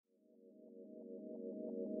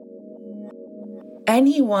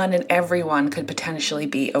anyone and everyone could potentially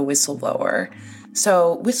be a whistleblower.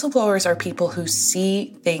 So whistleblowers are people who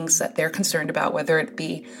see things that they're concerned about, whether it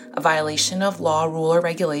be a violation of law, rule, or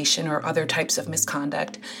regulation, or other types of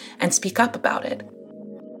misconduct, and speak up about it.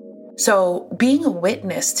 So being a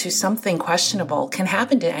witness to something questionable can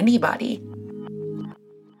happen to anybody.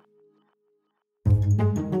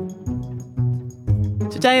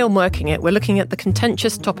 Today on Working It, we're looking at the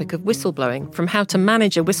contentious topic of whistleblowing, from how to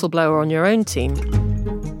manage a whistleblower on your own team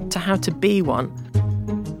to how to be one.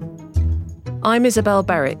 I'm Isabel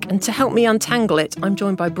Berwick, and to help me untangle it, I'm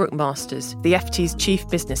joined by Brooke Masters, the FT's chief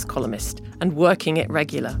business columnist and Working It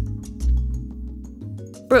regular.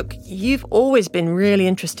 Brooke, you've always been really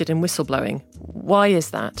interested in whistleblowing. Why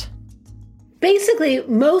is that? Basically,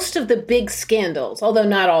 most of the big scandals, although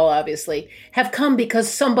not all obviously, have come because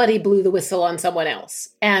somebody blew the whistle on someone else.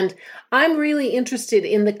 And I'm really interested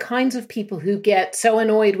in the kinds of people who get so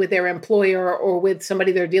annoyed with their employer or with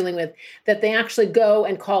somebody they're dealing with that they actually go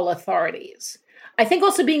and call authorities. I think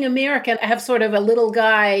also being American, I have sort of a little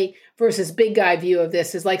guy versus big guy view of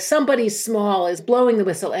this, is like somebody small is blowing the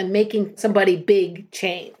whistle and making somebody big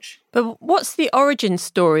change. But what's the origin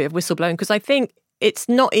story of whistleblowing? Because I think it's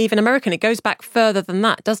not even American. It goes back further than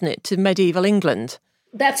that, doesn't it, to medieval England?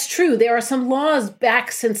 That's true. There are some laws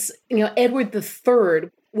back since, Edward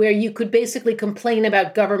III, where you could basically complain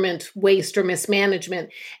about government waste or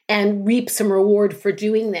mismanagement and reap some reward for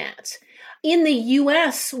doing that. In the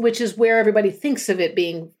US, which is where everybody thinks of it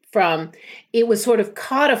being from, it was sort of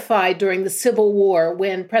codified during the Civil War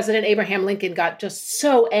when President Abraham Lincoln got just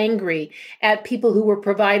so angry at people who were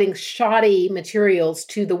providing shoddy materials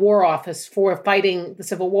to the War Office for fighting the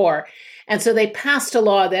Civil War. And so they passed a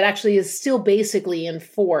law that actually is still basically in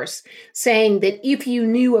force, saying that if you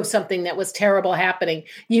knew of something that was terrible happening,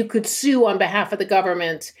 you could sue on behalf of the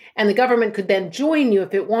government, and the government could then join you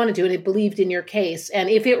if it wanted to and it believed in your case. And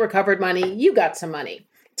if it recovered money, you got some money.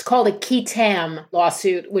 It's called a quitam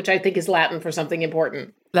lawsuit, which I think is Latin for something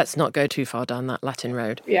important. Let's not go too far down that Latin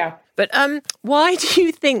road. Yeah. But why do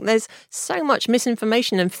you think there's so much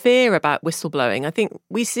misinformation and fear about whistleblowing? I think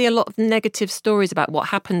we see a lot of negative stories about what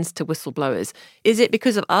happens to whistleblowers. Is it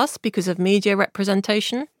because of us, because of media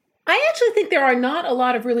representation? I actually think there are not a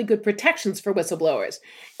lot of really good protections for whistleblowers.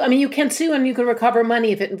 I mean, you can sue and you can recover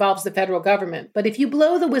money if it involves the federal government. But if you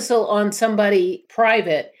blow the whistle on somebody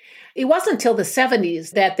private, it wasn't until the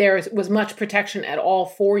 70s that there was much protection at all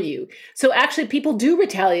for you. So actually, people do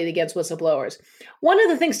retaliate against whistleblowers. One of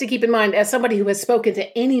the things to keep in mind, as somebody who has spoken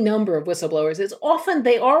to any number of whistleblowers, is often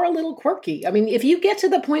they are a little quirky. I mean, if you get to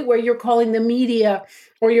the point where you're calling the media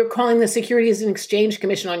or you're calling the Securities and Exchange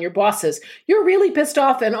Commission on your bosses, you're really pissed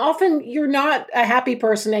off, and often you're not a happy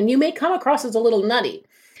person, and you may come across as a little nutty.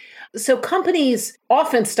 So companies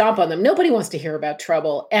often stomp on them. Nobody wants to hear about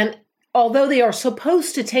trouble. And although they are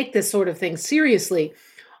supposed to take this sort of thing seriously,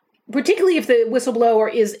 particularly if the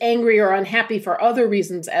whistleblower is angry or unhappy for other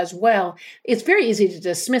reasons as well, it's very easy to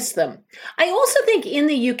dismiss them. I also think in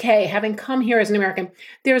the UK, having come here as an American,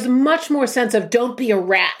 there's much more sense of don't be a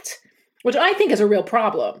rat, which I think is a real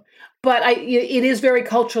problem. But it is very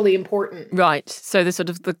culturally important. Right. So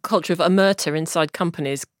the culture of omerta inside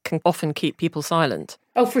companies can often keep people silent.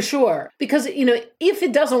 Oh, for sure. Because, if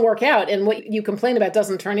it doesn't work out and what you complain about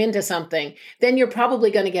doesn't turn into something, then you're probably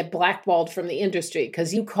going to get blackballed from the industry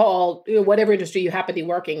because you call whatever industry you happen to be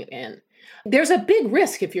working in. There's a big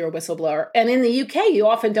risk if you're a whistleblower. And in the UK, you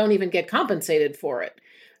often don't even get compensated for it.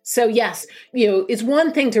 So yes, it's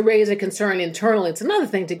one thing to raise a concern internally. It's another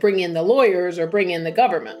thing to bring in the lawyers or bring in the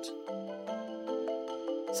government.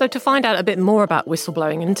 So to find out a bit more about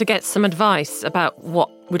whistleblowing and to get some advice about what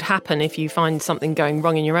would happen if you find something going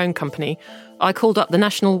wrong in your own company, I called up the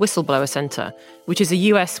National Whistleblower Center, which is a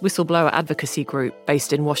US whistleblower advocacy group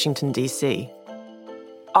based in Washington, D.C.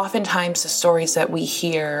 Oftentimes, the stories that we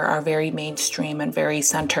hear are very mainstream and very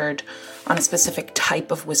centered on a specific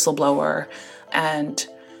type of whistleblower. And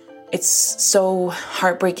it's so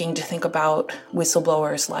heartbreaking to think about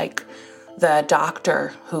whistleblowers like the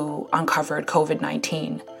doctor who uncovered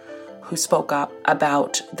COVID-19, who spoke up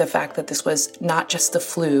about the fact that this was not just the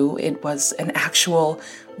flu, it was an actual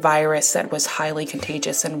virus that was highly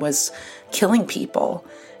contagious and was killing people.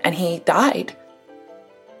 And he died.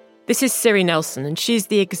 This is Siri Nelson, and she's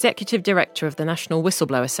the executive director of the National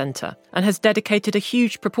Whistleblower Center and has dedicated a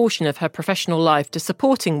huge proportion of her professional life to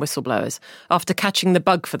supporting whistleblowers after catching the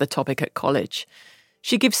bug for the topic at college.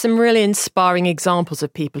 She gives some really inspiring examples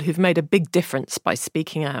of people who've made a big difference by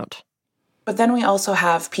speaking out. But then we also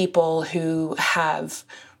have people who have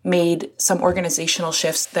made some organizational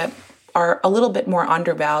shifts that are a little bit more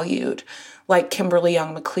undervalued, like Kimberly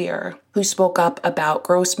Young McClear, who spoke up about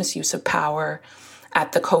gross misuse of power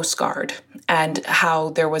at the Coast Guard and how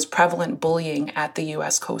there was prevalent bullying at the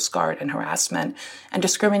US Coast Guard and harassment and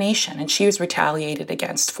discrimination. And she was retaliated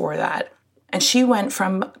against for that. And she went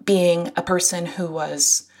from being a person who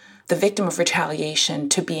was the victim of retaliation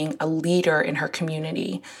to being a leader in her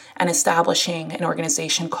community and establishing an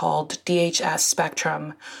organization called DHS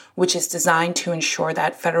Spectrum, which is designed to ensure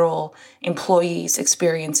that federal employees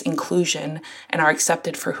experience inclusion and are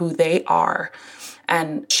accepted for who they are.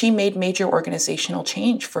 And she made major organizational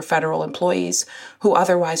change for federal employees who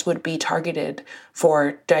otherwise would be targeted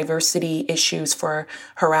for diversity issues, for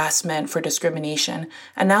harassment, for discrimination.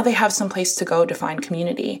 And now they have some place to go to find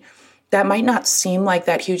community. That might not seem like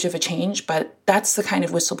that huge of a change, but that's the kind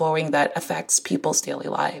of whistleblowing that affects people's daily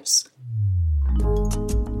lives.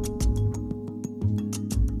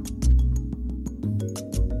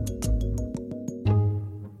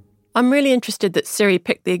 I'm really interested that Siri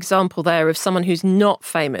picked the example there of someone who's not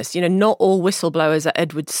famous. Not all whistleblowers are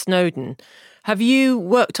Edward Snowden. Have you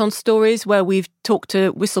worked on stories where we've talked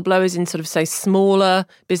to whistleblowers in sort of, say, smaller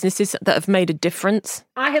businesses that have made a difference?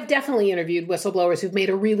 I have definitely interviewed whistleblowers who've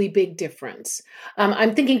made a really big difference.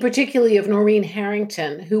 I'm thinking particularly of Noreen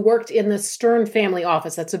Harrington, who worked in the Stern family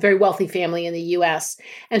office. That's a very wealthy family in the U.S.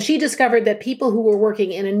 And she discovered that people who were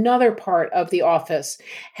working in another part of the office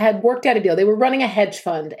had worked out a deal. They were running a hedge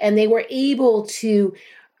fund, and they were able to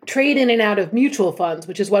trade in and out of mutual funds,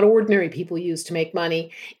 which is what ordinary people use to make money,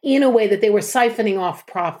 in a way that they were siphoning off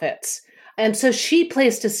profits. And so she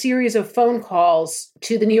placed a series of phone calls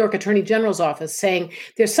to the New York Attorney General's office saying,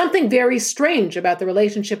 there's something very strange about the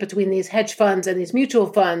relationship between these hedge funds and these mutual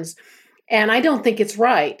funds, and I don't think it's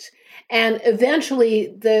right. And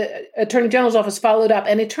eventually the Attorney General's office followed up,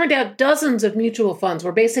 and it turned out dozens of mutual funds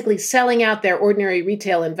were basically selling out their ordinary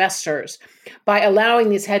retail investors by allowing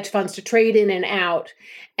these hedge funds to trade in and out,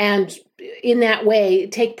 and in that way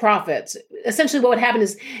take profits. Essentially what would happen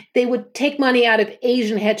is they would take money out of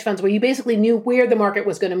Asian hedge funds where you basically knew where the market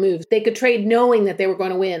was going to move. They could trade knowing that they were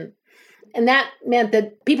going to win. And that meant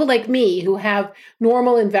that people like me who have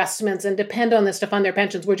normal investments and depend on this to fund their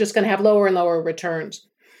pensions were just going to have lower and lower returns.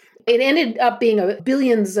 It ended up being a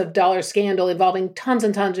billions of dollar scandal involving tons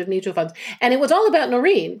and tons of mutual funds. And it was all about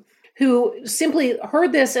Noreen, who simply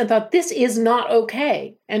heard this and thought, this is not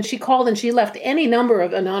okay. And she called and she left any number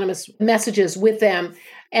of anonymous messages with them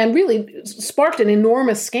and really sparked an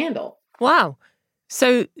enormous scandal. Wow.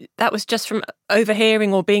 So that was just from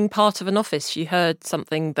overhearing or being part of an office. She heard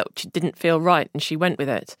something that she didn't feel right and she went with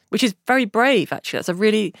it, which is very brave, actually. That's a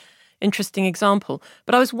really interesting example.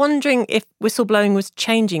 But I was wondering if whistleblowing was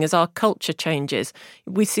changing as our culture changes.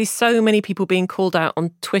 We see so many people being called out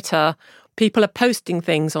on Twitter. People are posting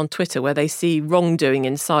things on Twitter where they see wrongdoing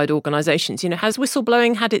inside organisations. Has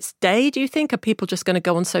whistleblowing had its day, do you think? Are people just going to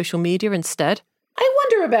go on social media instead? I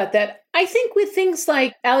wonder about that. I think with things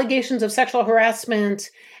like allegations of sexual harassment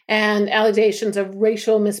and allegations of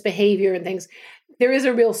racial misbehavior and things, there is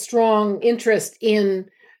a real strong interest in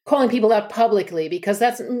calling people out publicly because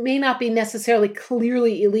that may not be necessarily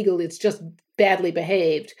clearly illegal. It's just badly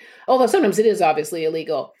behaved, although sometimes it is obviously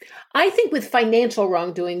illegal. I think with financial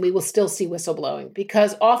wrongdoing, we will still see whistleblowing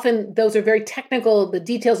because often those are very technical. The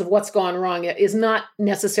details of what's gone wrong is not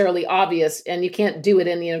necessarily obvious, and you can't do it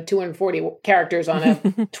in 240 characters on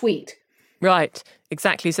a tweet. Right,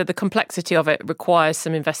 exactly. So the complexity of it requires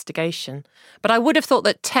some investigation. But I would have thought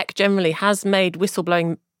that tech generally has made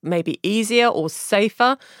whistleblowing maybe easier or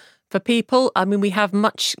safer for people. I mean, we have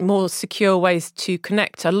much more secure ways to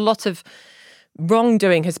connect. A lot of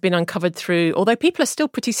wrongdoing has been uncovered through, although people are still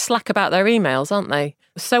pretty slack about their emails, aren't they?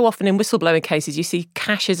 So often in whistleblowing cases, you see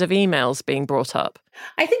caches of emails being brought up.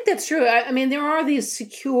 I think that's true. I mean, there are these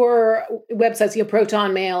secure websites,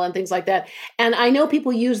 Proton Mail and things like that. And I know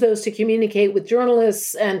people use those to communicate with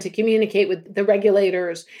journalists and to communicate with the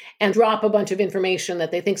regulators and drop a bunch of information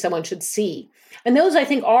that they think someone should see. And those, I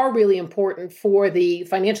think, are really important for the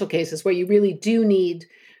financial cases where you really do need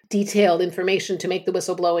detailed information to make the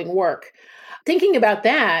whistleblowing work. Thinking about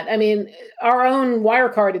that, I mean, our own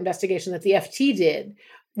Wirecard investigation that the FT did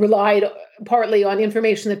relied partly on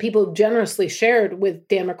information that people generously shared with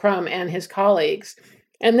Dan McCrum and his colleagues.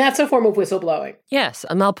 And that's a form of whistleblowing. Yes,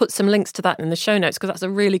 and I'll put some links to that in the show notes because that's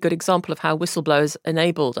a really good example of how whistleblowers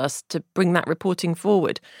enabled us to bring that reporting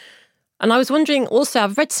forward. And I was wondering also,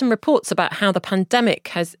 I've read some reports about how the pandemic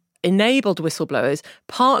has enabled whistleblowers,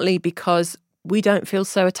 partly because we don't feel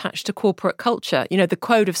so attached to corporate culture. The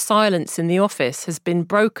code of silence in the office has been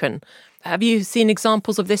broken. Have you seen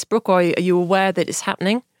examples of this, Brooke, or are you aware that it's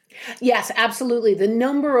happening? Yes, absolutely. The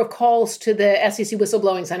number of calls to the SEC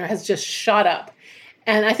Whistleblowing Center has just shot up.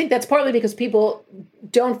 And I think that's partly because people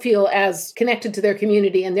don't feel as connected to their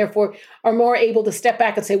community and therefore are more able to step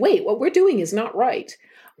back and say, wait, what we're doing is not right.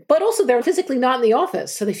 But also they're physically not in the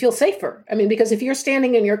office, so they feel safer. I mean, because if you're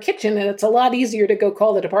standing in your kitchen, and it's a lot easier to go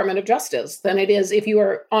call the Department of Justice than it is if you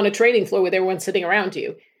are on a trading floor with everyone sitting around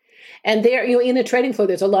you. And there, in a trading floor,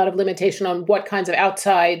 there's a lot of limitation on what kinds of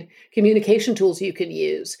outside communication tools you can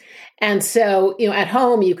use. And so, at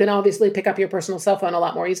home, you can obviously pick up your personal cell phone a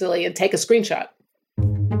lot more easily and take a screenshot.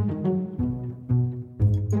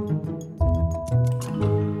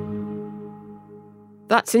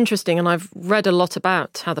 That's interesting, and I've read a lot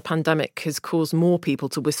about how the pandemic has caused more people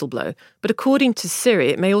to whistleblow. But according to Siri,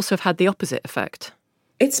 it may also have had the opposite effect.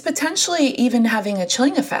 It's potentially even having a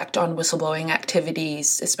chilling effect on whistleblowing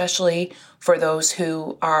activities, especially for those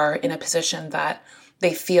who are in a position that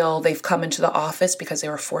they feel they've come into the office because they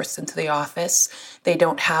were forced into the office. They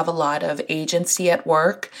don't have a lot of agency at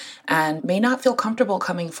work and may not feel comfortable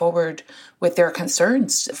coming forward with their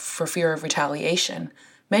concerns for fear of retaliation.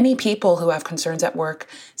 Many people who have concerns at work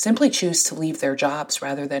simply choose to leave their jobs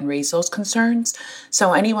rather than raise those concerns.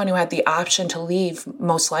 So anyone who had the option to leave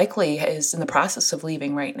most likely is in the process of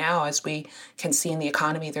leaving right now. As we can see in the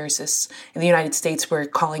economy, there's this, in the United States, we're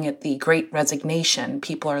calling it the Great Resignation.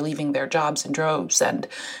 People are leaving their jobs in droves. And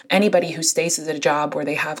anybody who stays at a job where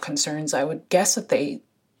they have concerns, I would guess that they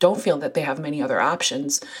don't feel that they have many other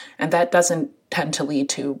options. And that doesn't tend to lead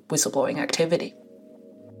to whistleblowing activity.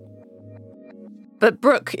 But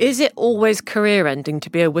Brooke, is it always career-ending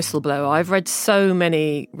to be a whistleblower? I've read so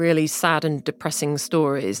many really sad and depressing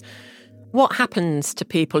stories. What happens to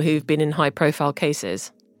people who've been in high-profile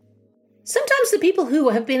cases? Sometimes the people who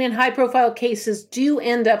have been in high-profile cases do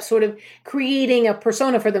end up sort of creating a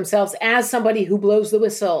persona for themselves as somebody who blows the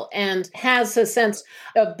whistle and has a sense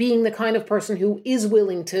of being the kind of person who is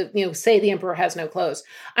willing to, say the emperor has no clothes.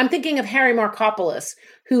 I'm thinking of Harry Markopolos,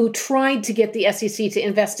 who tried to get the SEC to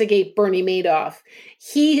investigate Bernie Madoff.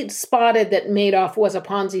 He spotted that Madoff was a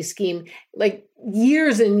Ponzi scheme like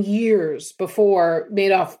years and years before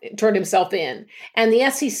Madoff turned himself in. And the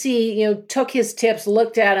SEC, took his tips,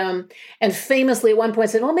 looked at him, and famously at one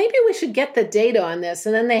point said, well, maybe we should get the data on this.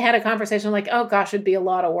 And then they had a conversation like, oh gosh, it'd be a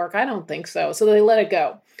lot of work. I don't think so. So they let it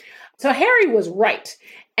go. So Harry was right.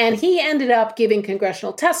 And he ended up giving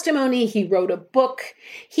congressional testimony. He wrote a book.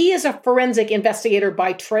 He is a forensic investigator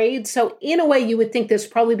by trade. So in a way, you would think this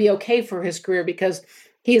would probably be okay for his career because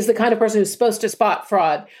he is the kind of person who's supposed to spot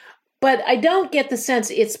fraud. But I don't get the sense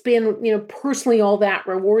it's been, personally all that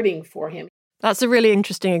rewarding for him. That's a really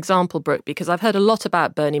interesting example, Brooke, because I've heard a lot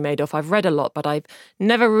about Bernie Madoff. I've read a lot, but I've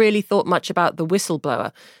never really thought much about the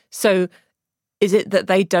whistleblower. So is it that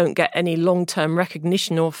they don't get any long-term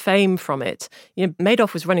recognition or fame from it?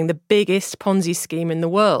 Madoff was running the biggest Ponzi scheme in the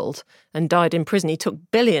world and died in prison. He took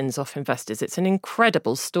billions off investors. It's an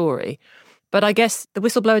incredible story. But I guess the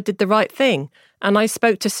whistleblower did the right thing. And I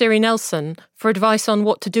spoke to Siri Nelson for advice on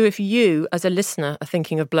what to do if you, as a listener, are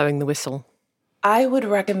thinking of blowing the whistle. I would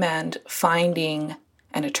recommend finding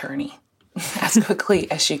an attorney as quickly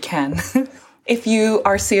as you can. If you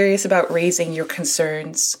are serious about raising your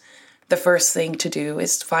concerns, the first thing to do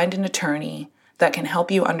is find an attorney that can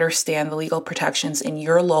help you understand the legal protections in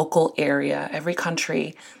your local area. Every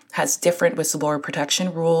country has different whistleblower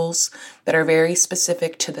protection rules that are very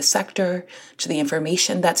specific to the sector, to the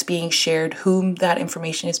information that's being shared, whom that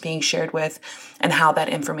information is being shared with, and how that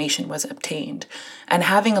information was obtained. And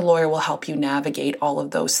having a lawyer will help you navigate all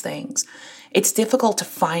of those things. It's difficult to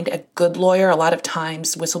find a good lawyer. A lot of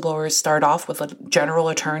times whistleblowers start off with a general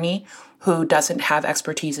attorney who doesn't have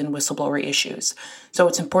expertise in whistleblower issues. So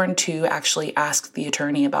it's important to actually ask the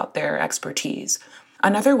attorney about their expertise.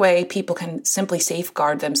 Another way people can simply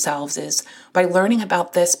safeguard themselves is by learning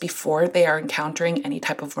about this before they are encountering any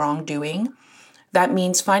type of wrongdoing. That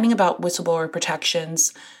means finding about whistleblower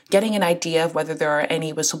protections, getting an idea of whether there are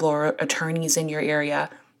any whistleblower attorneys in your area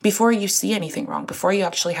before you see anything wrong, before you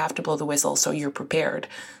actually have to blow the whistle so you're prepared.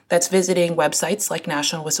 That's visiting websites like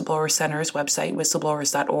National Whistleblower Center's website,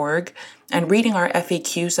 whistleblowers.org, and reading our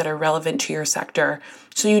FAQs that are relevant to your sector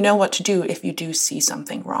so you know what to do if you do see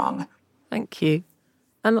something wrong. Thank you.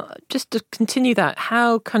 And just to continue that,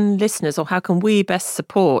 how can listeners or how can we best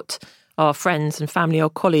support our friends and family or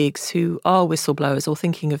colleagues who are whistleblowers or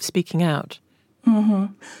thinking of speaking out?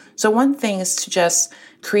 So one thing is to just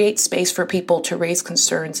create space for people to raise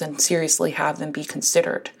concerns and seriously have them be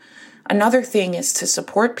considered. Another thing is to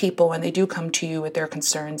support people when they do come to you with their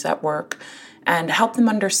concerns at work and help them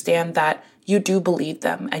understand that you do believe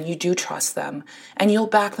them and you do trust them and you'll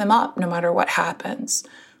back them up no matter what happens.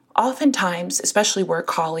 Oftentimes, especially work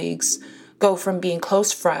colleagues, go from being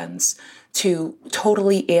close friends to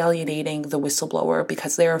totally alienating the whistleblower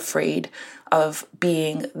because they're afraid of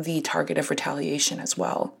being the target of retaliation as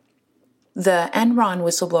well. The Enron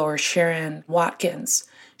whistleblower, Sharon Watkins,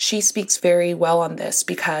 she speaks very well on this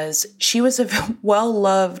because she was a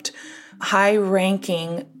well-loved,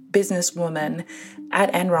 high-ranking businesswoman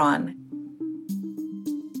at Enron.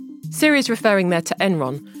 Siri's referring there to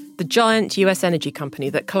Enron, the giant US energy company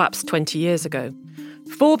that collapsed 20 years ago.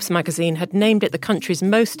 Forbes magazine had named it the country's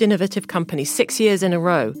most innovative company 6 years in a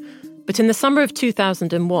row. But in the summer of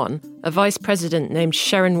 2001, a vice president named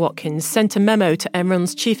Sharon Watkins sent a memo to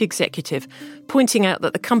Enron's chief executive pointing out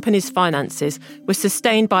that the company's finances were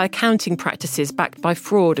sustained by accounting practices backed by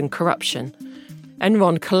fraud and corruption.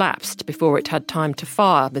 Enron collapsed before it had time to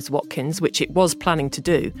fire Ms. Watkins, which it was planning to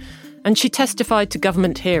do, and she testified to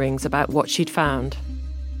government hearings about what she'd found.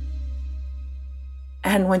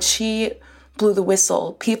 And when she blew the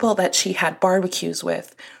whistle, people that she had barbecues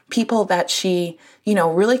with, people that she,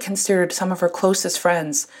 really considered some of her closest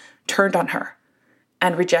friends, turned on her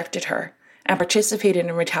and rejected her and participated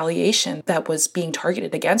in retaliation that was being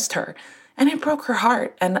targeted against her. And it broke her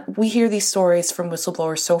heart. And we hear these stories from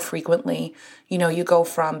whistleblowers so frequently. You go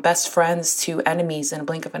from best friends to enemies in a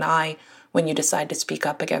blink of an eye when you decide to speak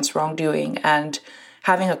up against wrongdoing. And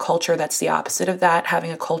having a culture that's the opposite of that,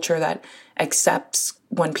 having a culture that accepts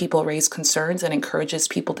when people raise concerns and encourages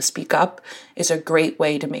people to speak up is a great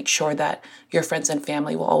way to make sure that your friends and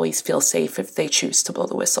family will always feel safe if they choose to blow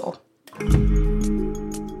the whistle.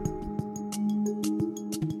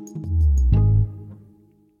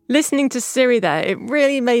 Listening to Siri there, it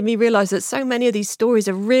really made me realise that so many of these stories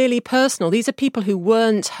are really personal. These are people who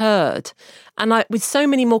weren't heard. And with so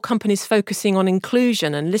many more companies focusing on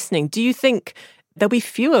inclusion and listening, do you think there'll be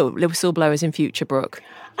fewer whistleblowers in future, Brooke?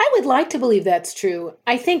 I would like to believe that's true.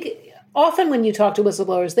 I think often when you talk to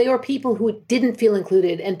whistleblowers, they are people who didn't feel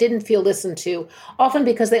included and didn't feel listened to, often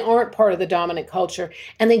because they aren't part of the dominant culture,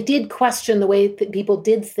 and they did question the way that people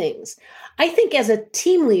did things. I think as a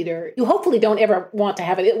team leader, you hopefully don't ever want to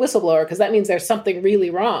have a whistleblower because that means there's something really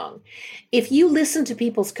wrong. If you listen to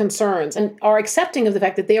people's concerns and are accepting of the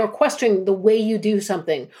fact that they are questioning the way you do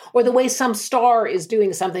something or the way some star is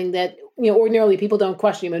doing something that ordinarily people don't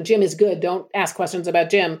question. Jim is good. Don't ask questions about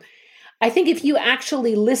Jim. I think if you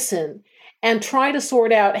actually listen and try to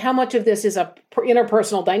sort out how much of this is a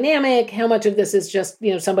interpersonal dynamic, how much of this is just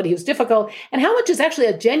somebody who's difficult, and how much is actually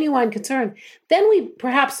a genuine concern, then we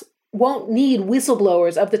perhaps won't need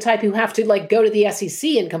whistleblowers of the type who have to go to the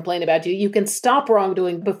SEC and complain about you. You can stop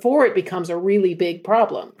wrongdoing before it becomes a really big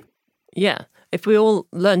problem. Yeah. If we all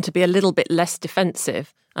learn to be a little bit less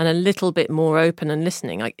defensive and a little bit more open and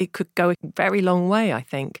listening, it could go a very long way, I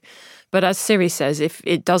think. But as Siri says, if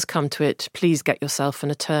it does come to it, please get yourself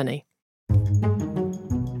an attorney.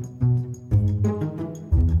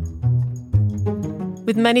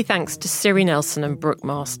 With many thanks to Siri Nelson and Brooke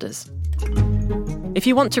Masters. If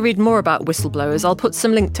you want to read more about whistleblowers, I'll put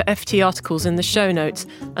some link to FT articles in the show notes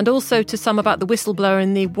and also to some about the whistleblower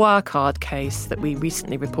in the Wirecard case that we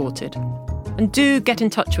recently reported. And do get in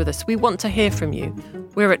touch with us. We want to hear from you.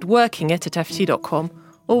 We're at workingit@ft.com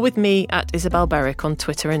or with me at Isabel Berwick on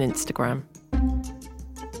Twitter and Instagram.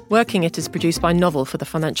 Working It is produced by Novel for the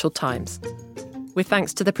Financial Times. With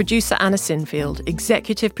thanks to the producer Anna Sinfield,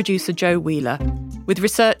 executive producer Joe Wheeler, with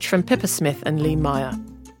research from Pippa Smith and Lee Meyer.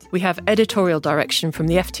 We have editorial direction from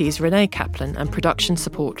the FT's Renee Kaplan and production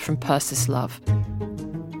support from Persis Love.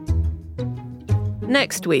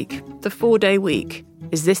 Next week, the 4-day week.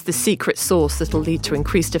 Is this the secret sauce that'll lead to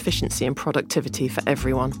increased efficiency and productivity for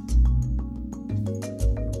everyone?